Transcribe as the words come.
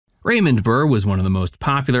Raymond Burr was one of the most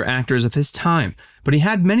popular actors of his time, but he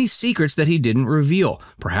had many secrets that he didn't reveal,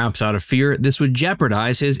 perhaps out of fear this would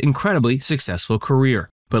jeopardize his incredibly successful career.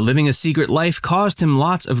 But living a secret life caused him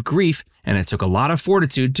lots of grief, and it took a lot of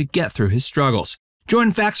fortitude to get through his struggles.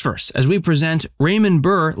 Join Facts First as we present Raymond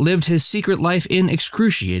Burr lived his secret life in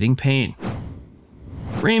excruciating pain.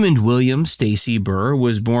 Raymond William Stacey Burr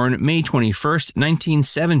was born May 21,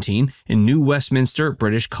 1917 in New Westminster,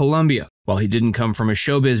 British Columbia. While he didn't come from a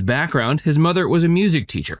showbiz background, his mother was a music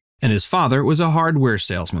teacher, and his father was a hardware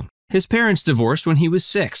salesman. His parents divorced when he was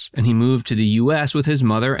 6, and he moved to the U.S. with his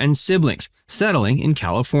mother and siblings, settling in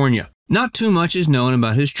California. Not too much is known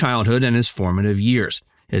about his childhood and his formative years.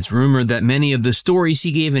 It's rumored that many of the stories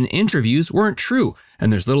he gave in interviews weren't true,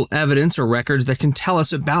 and there's little evidence or records that can tell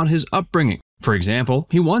us about his upbringing. For example,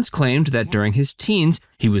 he once claimed that during his teens,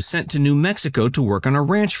 he was sent to New Mexico to work on a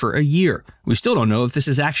ranch for a year. We still don't know if this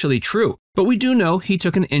is actually true, but we do know he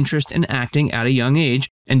took an interest in acting at a young age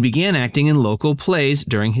and began acting in local plays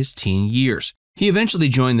during his teen years. He eventually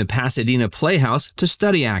joined the Pasadena Playhouse to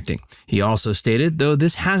study acting. He also stated, though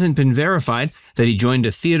this hasn't been verified, that he joined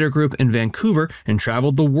a theater group in Vancouver and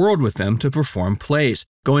traveled the world with them to perform plays,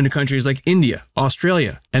 going to countries like India,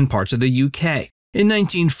 Australia, and parts of the UK. In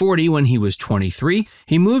 1940, when he was 23,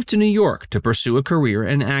 he moved to New York to pursue a career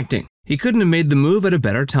in acting. He couldn't have made the move at a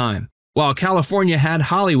better time. While California had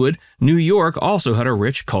Hollywood, New York also had a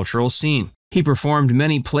rich cultural scene. He performed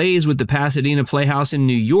many plays with the Pasadena Playhouse in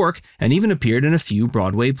New York and even appeared in a few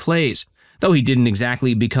Broadway plays. Though he didn't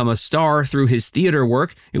exactly become a star through his theater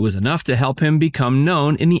work, it was enough to help him become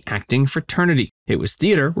known in the acting fraternity. It was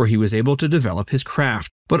theater where he was able to develop his craft.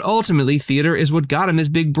 But ultimately, theater is what got him his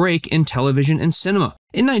big break in television and cinema.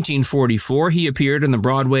 In 1944, he appeared in the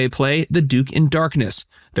Broadway play The Duke in Darkness.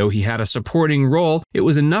 Though he had a supporting role, it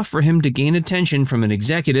was enough for him to gain attention from an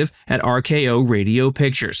executive at RKO Radio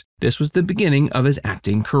Pictures. This was the beginning of his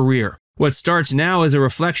acting career. What starts now is a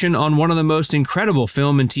reflection on one of the most incredible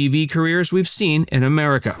film and TV careers we've seen in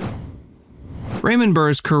America. Raymond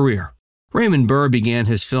Burr's career. Raymond Burr began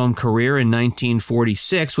his film career in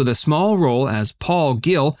 1946 with a small role as Paul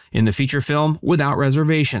Gill in the feature film Without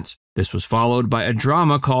Reservations. This was followed by a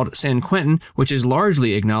drama called San Quentin, which is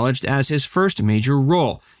largely acknowledged as his first major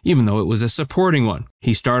role, even though it was a supporting one.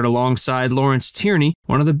 He starred alongside Lawrence Tierney,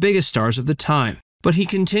 one of the biggest stars of the time. But he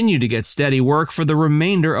continued to get steady work for the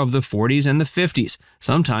remainder of the 40s and the 50s.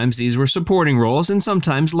 Sometimes these were supporting roles and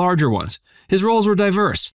sometimes larger ones. His roles were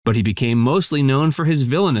diverse, but he became mostly known for his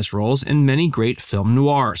villainous roles in many great film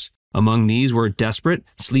noirs. Among these were Desperate,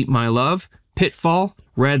 Sleep My Love, Pitfall,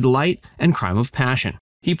 Red Light, and Crime of Passion.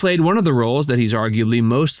 He played one of the roles that he's arguably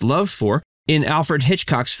most loved for in Alfred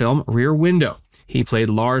Hitchcock's film Rear Window. He played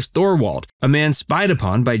Lars Thorwald, a man spied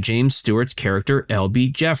upon by James Stewart's character L.B.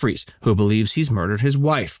 Jeffries, who believes he's murdered his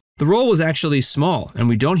wife. The role was actually small, and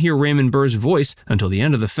we don't hear Raymond Burr's voice until the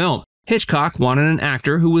end of the film. Hitchcock wanted an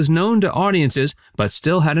actor who was known to audiences but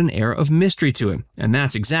still had an air of mystery to him, and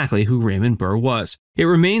that's exactly who Raymond Burr was. It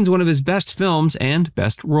remains one of his best films and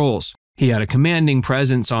best roles. He had a commanding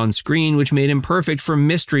presence on screen which made him perfect for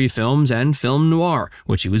mystery films and film noir,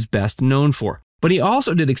 which he was best known for. But he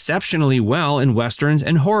also did exceptionally well in westerns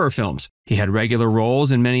and horror films. He had regular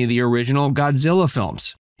roles in many of the original Godzilla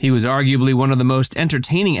films. He was arguably one of the most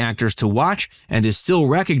entertaining actors to watch and is still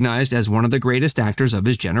recognized as one of the greatest actors of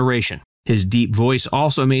his generation. His deep voice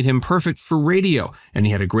also made him perfect for radio, and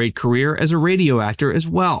he had a great career as a radio actor as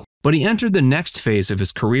well. But he entered the next phase of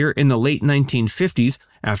his career in the late 1950s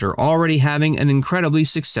after already having an incredibly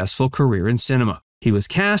successful career in cinema. He was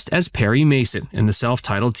cast as Perry Mason in the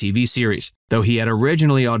self-titled TV series, though he had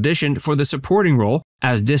originally auditioned for the supporting role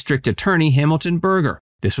as District Attorney Hamilton Berger.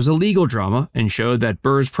 This was a legal drama and showed that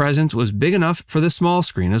Burr's presence was big enough for the small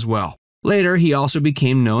screen as well. Later, he also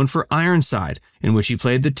became known for Ironside, in which he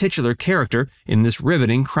played the titular character in this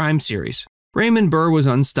riveting crime series. Raymond Burr was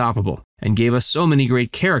unstoppable and gave us so many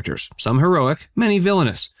great characters, some heroic, many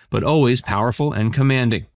villainous, but always powerful and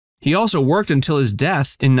commanding. He also worked until his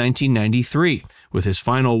death in 1993, with his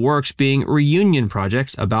final works being reunion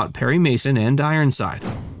projects about Perry Mason and Ironside.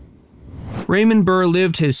 Raymond Burr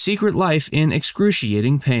lived his secret life in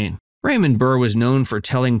excruciating pain. Raymond Burr was known for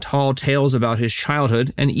telling tall tales about his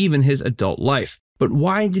childhood and even his adult life. But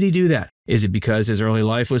why did he do that? Is it because his early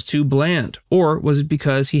life was too bland, or was it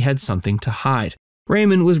because he had something to hide?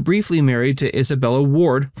 Raymond was briefly married to Isabella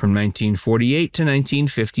Ward from 1948 to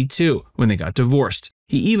 1952, when they got divorced.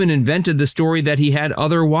 He even invented the story that he had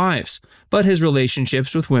other wives, but his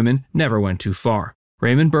relationships with women never went too far.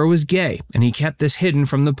 Raymond Burr was gay, and he kept this hidden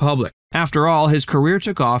from the public. After all, his career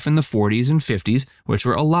took off in the 40s and 50s, which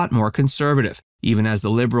were a lot more conservative. Even as the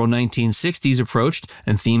liberal 1960s approached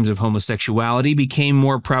and themes of homosexuality became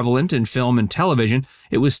more prevalent in film and television,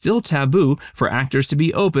 it was still taboo for actors to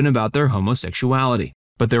be open about their homosexuality.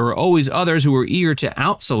 But there were always others who were eager to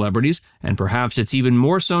out celebrities, and perhaps it's even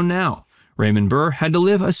more so now. Raymond Burr had to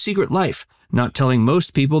live a secret life, not telling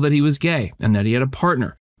most people that he was gay and that he had a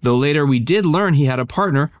partner, though later we did learn he had a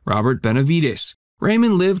partner, Robert Benavides.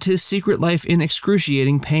 Raymond lived his secret life in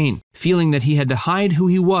excruciating pain, feeling that he had to hide who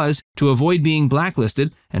he was to avoid being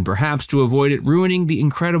blacklisted and perhaps to avoid it ruining the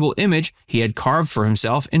incredible image he had carved for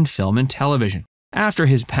himself in film and television. After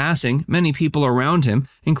his passing, many people around him,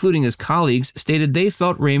 including his colleagues, stated they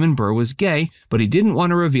felt Raymond Burr was gay, but he didn't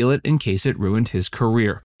want to reveal it in case it ruined his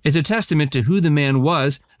career. It's a testament to who the man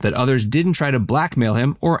was that others didn't try to blackmail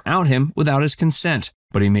him or out him without his consent.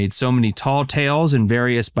 But he made so many tall tales and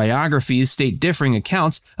various biographies state differing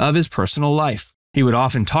accounts of his personal life. He would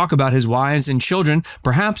often talk about his wives and children,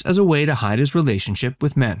 perhaps as a way to hide his relationship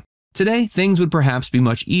with men. Today, things would perhaps be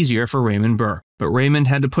much easier for Raymond Burr, but Raymond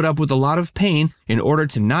had to put up with a lot of pain in order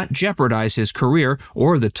to not jeopardize his career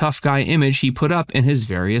or the tough guy image he put up in his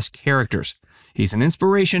various characters. He's an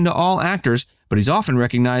inspiration to all actors, but he's often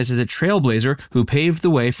recognized as a trailblazer who paved the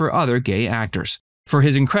way for other gay actors. For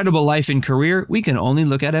his incredible life and career, we can only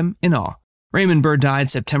look at him in awe. Raymond Burr died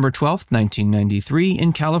September 12, 1993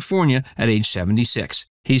 in California at age 76.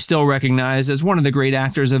 He's still recognized as one of the great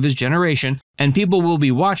actors of his generation, and people will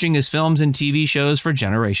be watching his films and TV shows for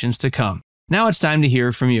generations to come. Now it's time to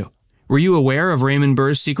hear from you. Were you aware of Raymond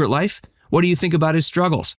Burr's secret life? What do you think about his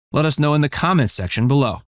struggles? Let us know in the comments section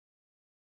below.